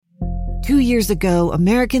2 years ago,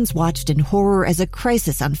 Americans watched in horror as a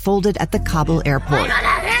crisis unfolded at the Kabul airport.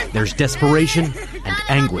 There's desperation and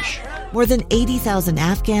anguish. More than 80,000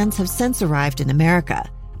 Afghans have since arrived in America,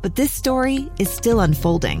 but this story is still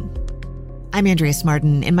unfolding. I'm Andrea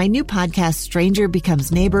Martin. In my new podcast, Stranger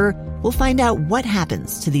Becomes Neighbor, we'll find out what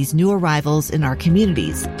happens to these new arrivals in our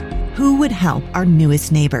communities. Who would help our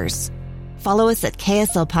newest neighbors? Follow us at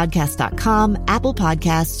kslpodcast.com, Apple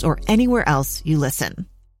Podcasts, or anywhere else you listen.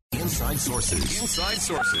 Inside Sources. Inside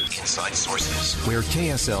Sources. Inside Sources. Where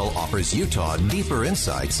KSL offers Utah deeper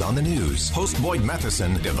insights on the news. Host Boyd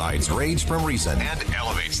Matheson divides rage from reason and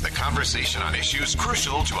elevates the conversation on issues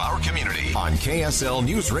crucial to our community. On KSL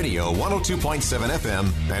News Radio 102.7 FM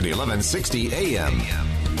and 1160 AM.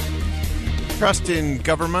 Trust in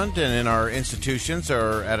government and in our institutions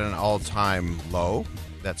are at an all-time low.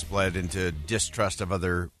 That's bled into distrust of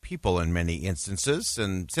other people in many instances.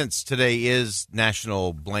 And since today is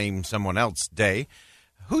National Blame Someone Else Day,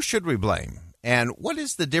 who should we blame? And what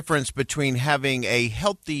is the difference between having a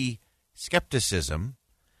healthy skepticism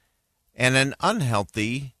and an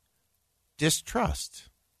unhealthy distrust?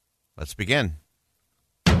 Let's begin.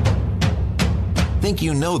 Think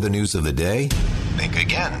you know the news of the day? Think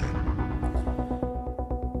again.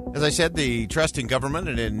 As I said, the trust in government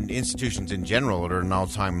and in institutions in general are at an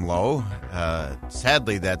all-time low.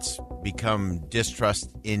 Sadly, that's become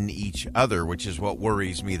distrust in each other, which is what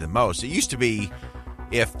worries me the most. It used to be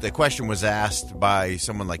if the question was asked by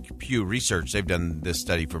someone like Pew Research, they've done this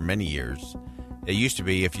study for many years. It used to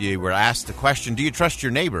be if you were asked the question, do you trust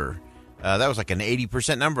your neighbor? That was like an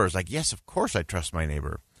 80% number. It's like, yes, of course I trust my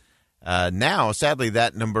neighbor. Now, sadly,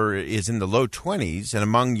 that number is in the low 20s, and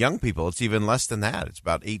among young people, it's even less than that. It's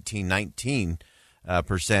about 18,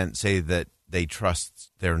 19% say that they trust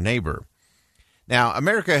their neighbor. Now,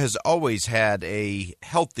 America has always had a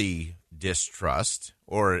healthy distrust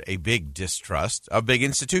or a big distrust of big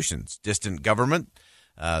institutions. Distant government,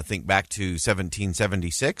 think back to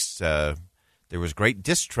 1776, there was great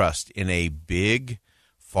distrust in a big,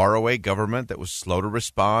 faraway government that was slow to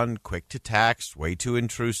respond, quick to tax, way too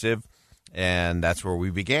intrusive, and that's where we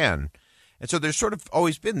began. And so there's sort of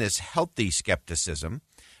always been this healthy skepticism.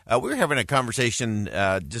 We were having a conversation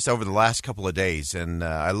just over the last couple of days, and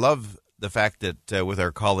I love the fact that with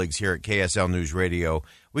our colleagues here at KSL News Radio,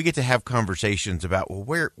 we get to have conversations about, well,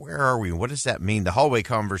 where are we? What does that mean? The hallway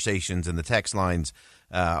conversations and the text lines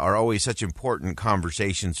are always such important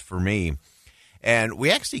conversations for me. And we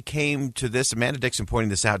actually came to this, Amanda Dixon pointing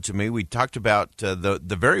this out to me. We talked about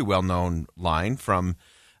the very well-known line from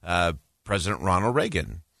President Ronald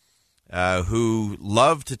Reagan, who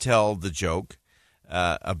loved to tell the joke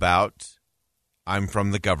about, I'm from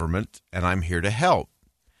the government and I'm here to help.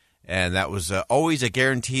 And that was always a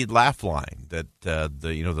guaranteed laugh line. That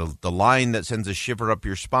the line that sends a shiver up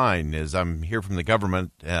your spine is, I'm here from the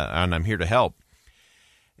government and I'm here to help.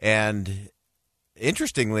 And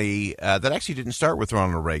interestingly, that actually didn't start with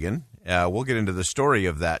Ronald Reagan. We'll get into the story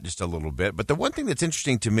of that just a little bit. But the one thing that's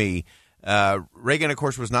interesting to me, Reagan, of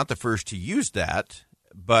course, was not the first to use that,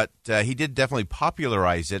 but he did definitely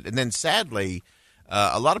popularize it. And then, sadly,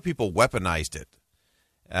 a lot of people weaponized it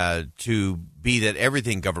to be that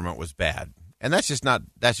everything government was bad. And that's just not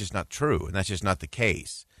true, and that's just not the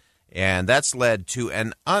case. And that's led to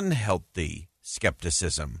an unhealthy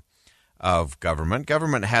skepticism of government.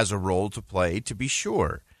 Government has a role to play, to be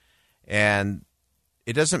sure. And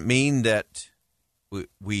it doesn't mean that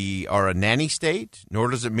we are a nanny state,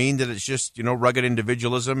 nor does it mean that it's just, rugged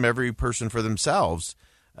individualism, every person for themselves.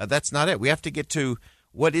 That's not it. We have to get to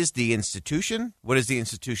what is the institution? What is the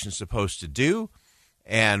institution supposed to do?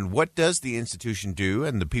 And what does the institution do,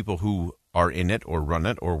 and the people who are in it or run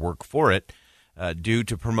it or work for it do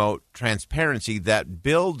to promote transparency that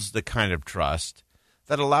builds the kind of trust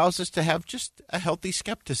that allows us to have just a healthy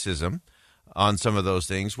skepticism on some of those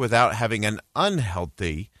things without having an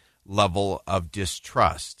unhealthy level of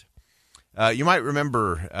distrust. You might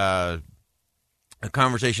remember a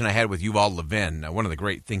conversation I had with Yuval Levin, one of the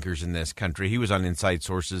great thinkers in this country. He was on Inside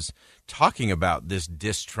Sources talking about this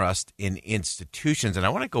distrust in institutions. And I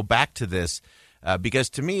want to go back to this because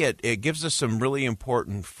to me it gives us some really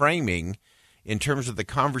important framing in terms of the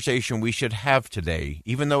conversation we should have today.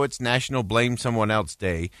 Even though it's National Blame Someone Else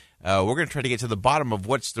Day, we're going to try to get to the bottom of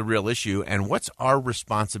what's the real issue and what's our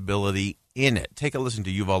responsibility in it. Take a listen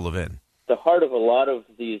to Yuval Levin. The heart of a lot of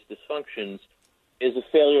these dysfunctions is a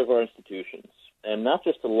failure of our institutions, and not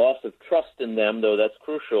just a loss of trust in them, though that's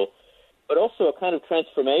crucial, but also a kind of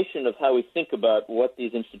transformation of how we think about what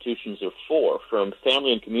these institutions are for, from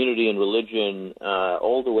family and community and religion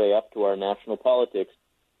all the way up to our national politics.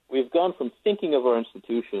 We've gone from thinking of our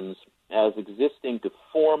institutions as existing to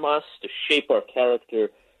form us, to shape our character,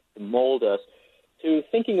 to mold us, to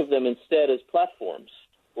thinking of them instead as platforms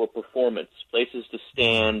for performance, places to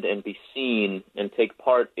stand and be seen and take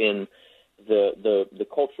part in the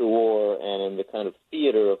culture war and in the kind of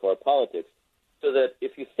theater of our politics. So that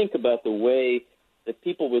if you think about the way that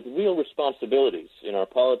people with real responsibilities in our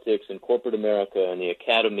politics in corporate America and the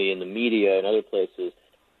academy and the media and other places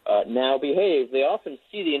now behave, they often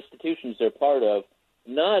see the institutions they're part of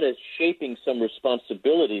not as shaping some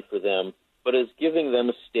responsibility for them, but as giving them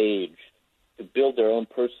a stage to build their own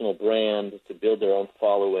personal brand, to build their own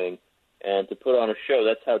following, and to put on a show.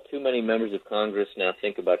 That's how too many members of Congress now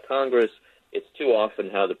think about Congress. It's too often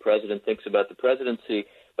how the president thinks about the presidency.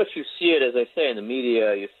 But you see it, as I say, in the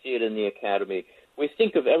media, you see it in the academy. We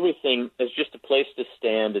think of everything as just a place to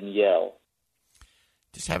stand and yell.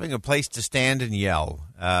 Just having a place to stand and yell,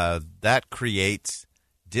 that creates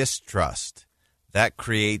distrust. That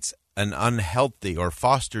creates an unhealthy or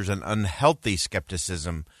fosters an unhealthy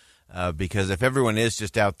skepticism because if everyone is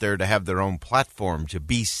just out there to have their own platform, to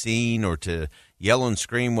be seen or to yell and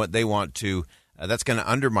scream what they want to, that's going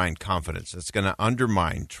to undermine confidence. That's going to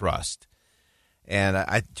undermine trust. And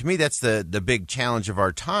to me, that's the big challenge of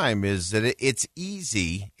our time is that it's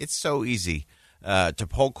easy. It's so easy to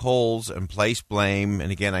poke holes and place blame.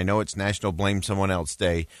 And again, I know it's National Blame Someone Else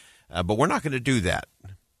Day, but we're not going to do that.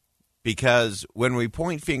 Because when we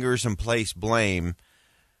point fingers and place blame,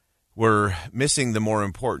 we're missing the more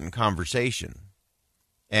important conversation.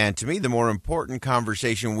 And to me, the more important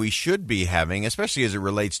conversation we should be having, especially as it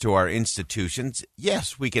relates to our institutions,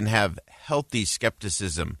 yes, we can have healthy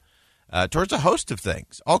skepticism towards a host of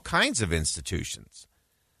things, all kinds of institutions.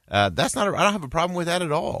 I don't have a problem with that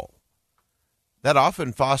at all. That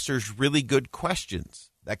often fosters really good questions.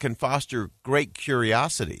 That can foster great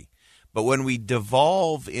curiosity. But when we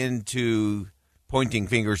devolve into pointing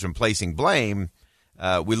fingers and placing blame,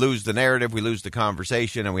 we lose the narrative, we lose the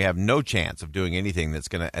conversation, and we have no chance of doing anything that's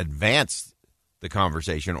going to advance the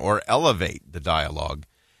conversation or elevate the dialogue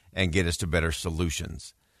and get us to better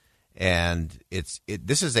solutions. And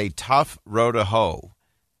this is a tough row to hoe.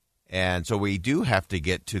 And so we do have to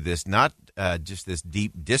get to this, not just this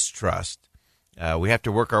deep distrust. We have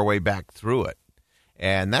to work our way back through it.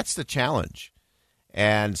 And that's the challenge.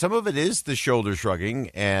 And some of it is the shoulder shrugging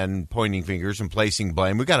and pointing fingers and placing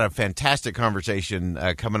blame. We've got a fantastic conversation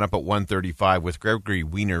coming up at 1:35 with Gregory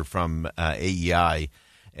Weiner from AEI.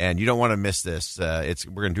 And you don't want to miss this. We're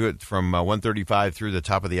going to do it from 1:35 through the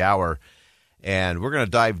top of the hour. And we're going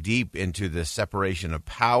to dive deep into the separation of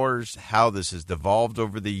powers, how this has devolved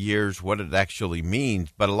over the years, what it actually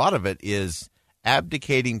means. But a lot of it is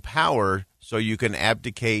abdicating power so you can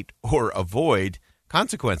abdicate or avoid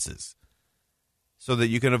consequences, so that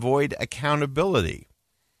you can avoid accountability.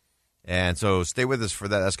 And so stay with us for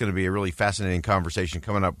that. That's going to be a really fascinating conversation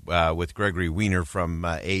coming up with Gregory Weiner from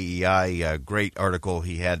AEI. A great article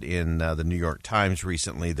he had in the New York Times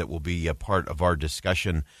recently that will be a part of our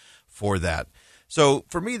discussion for that. So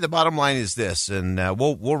for me, the bottom line is this, and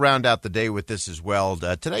we'll round out the day with this as well.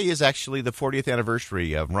 Today is actually the 40th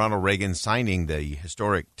anniversary of Ronald Reagan signing the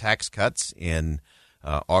historic tax cuts in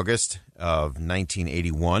August of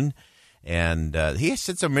 1981. And he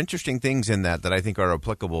said some interesting things in that I think are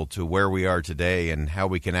applicable to where we are today and how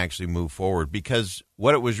we can actually move forward. Because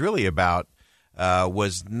what it was really about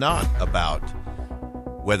was not about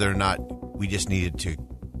whether or not we just needed to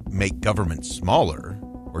make government smaller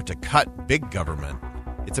or to cut big government.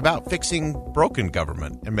 It's about fixing broken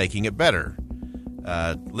government and making it better.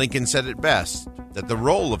 Lincoln said it best, that the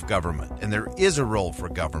role of government, and there is a role for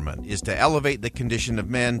government, is to elevate the condition of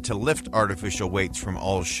men, to lift artificial weights from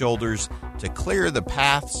all shoulders, to clear the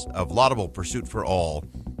paths of laudable pursuit for all,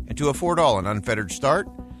 and to afford all an unfettered start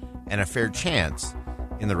and a fair chance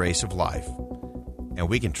in the race of life. And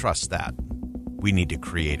we can trust that. We need to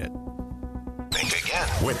create it. Think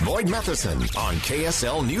Again with Boyd Matheson on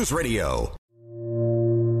KSL News Radio.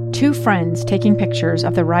 Two friends taking pictures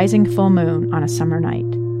of the rising full moon on a summer night.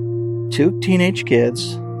 Two teenage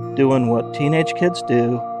kids doing what teenage kids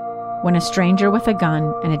do. When a stranger with a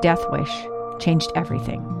gun and a death wish changed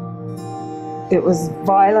everything. It was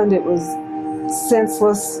violent, it was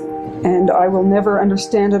senseless, and I will never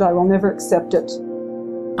understand it, I will never accept it.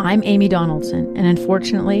 I'm Amy Donaldson, and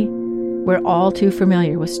unfortunately, we're all too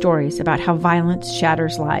familiar with stories about how violence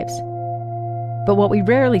shatters lives. But what we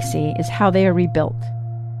rarely see is how they are rebuilt.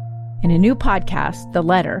 In a new podcast, The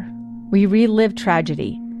Letter, we relive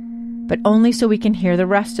tragedy, but only so we can hear the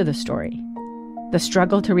rest of the story. The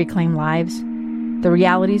struggle to reclaim lives, the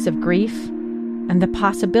realities of grief, and the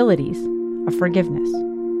possibilities of forgiveness.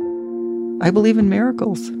 I believe in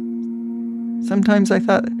miracles. Sometimes I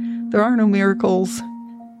thought There are no miracles.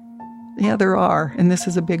 Yeah, there are, and this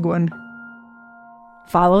is a big one.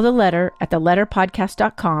 Follow The Letter at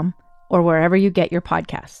theletterpodcast.com or wherever you get your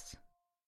podcasts.